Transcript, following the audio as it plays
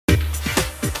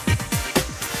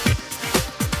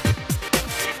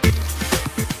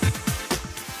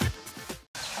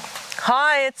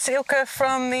Hi, it's Ilka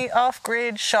from the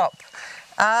Off-Grid shop.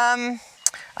 I've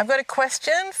got a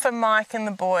question for Mike and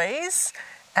the boys,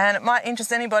 and it might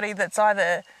interest anybody that's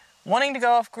either wanting to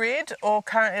go off-grid or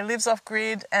currently lives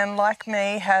off-grid and, like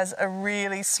me, has a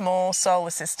really small solar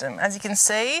system. As you can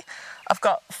see, I've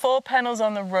got 4 panels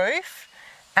on the roof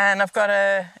and I've got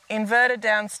an inverter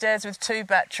downstairs with 2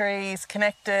 batteries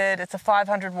connected. It's a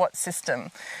 500 watt system.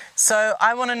 So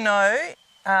I want to know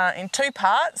in 2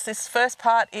 parts. This first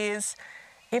part is,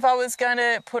 if I was going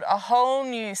to put a whole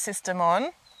new system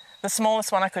on, the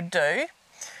smallest one I could do,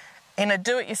 in a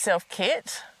do-it-yourself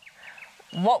kit,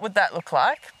 what would that look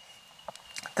like?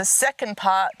 The second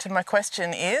part to my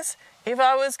question is, if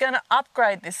I was going to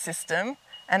upgrade this system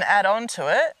and add on to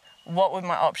it, what would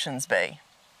my options be?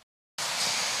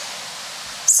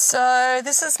 So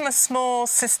this is my small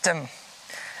system,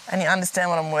 and you understand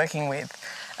what I'm working with.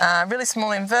 Really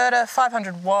small inverter,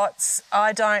 500 watts.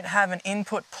 I don't have an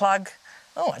input plug.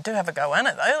 Oh, I do have a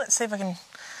Goanna though. Let's see if I can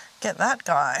get that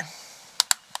guy.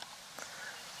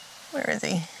 Where is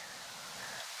he?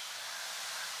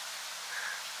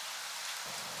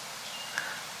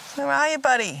 Where are you,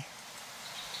 buddy?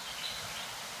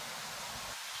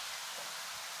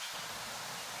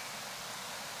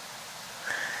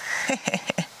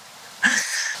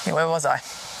 Yeah, where was I?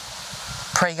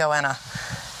 Pre-Goanna.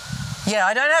 Yeah,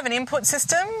 I don't have an input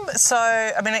system, so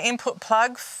I mean an input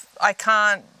plug. I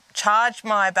can't charge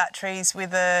my batteries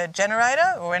with a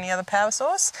generator or any other power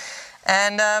source.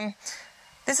 And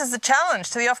this is the challenge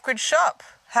to the Off-Grid shop.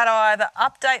 How do I either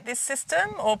update this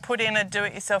system or put in a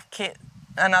do-it-yourself kit,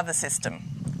 another system?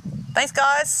 Thanks,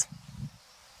 guys.